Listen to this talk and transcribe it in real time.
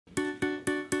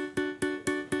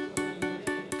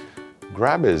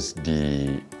Grab is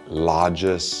the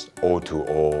largest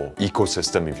O2O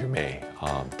ecosystem, if you may,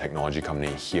 technology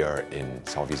company here in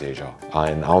Southeast Asia.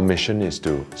 And our mission is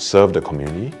to serve the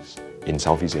communities in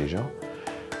Southeast Asia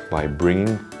by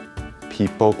bringing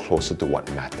people closer to what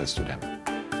matters to them.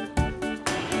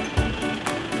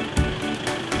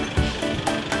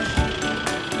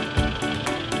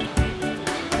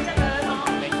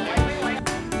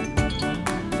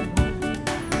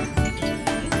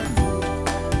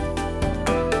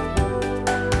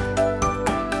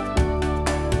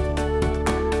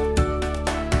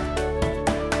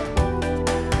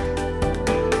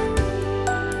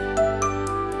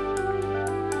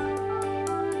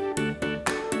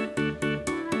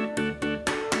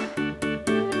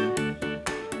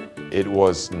 It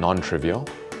was non-trivial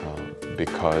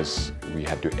because we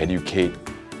had to educate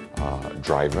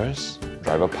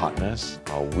driver partners.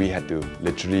 We had to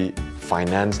literally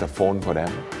finance the phone for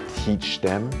them, teach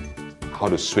them how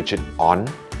to switch it on,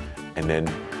 and then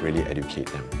really educate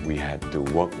them. We had to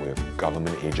work with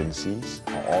government agencies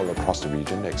all across the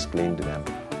region to explain to them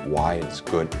why it's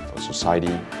good for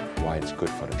society, why it's good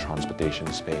for the transportation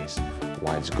space,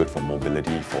 why it's good for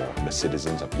mobility for the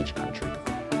citizens of each country.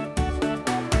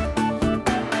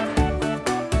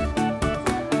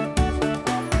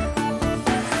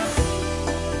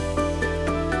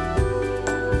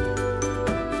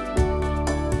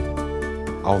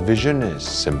 Our vision is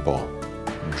simple: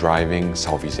 driving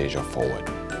Southeast Asia forward.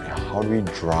 How do we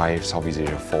drive Southeast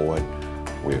Asia forward?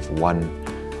 With one,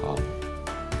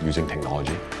 using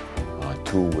technology,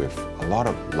 two, with a lot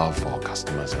of love for our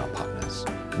customers and our partners.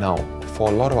 Now, for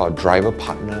a lot of our driver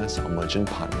partners, our merchant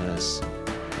partners,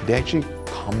 they actually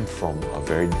come from a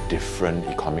very different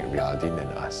economic reality than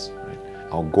us. Right?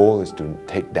 Our goal is to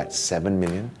take that 7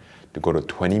 million to go to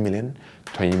 20 million,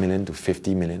 20 million to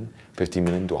 50 million, 50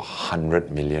 million to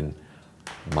 100 million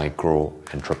micro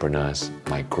entrepreneurs,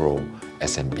 micro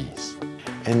SMBs.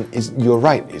 And you're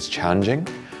right, it's challenging.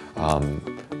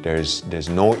 There's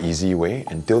no easy way.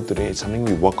 Until today, it's something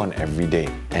we work on every day.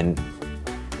 And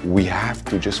we have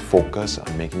to just focus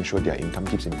on making sure their income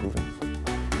keeps improving.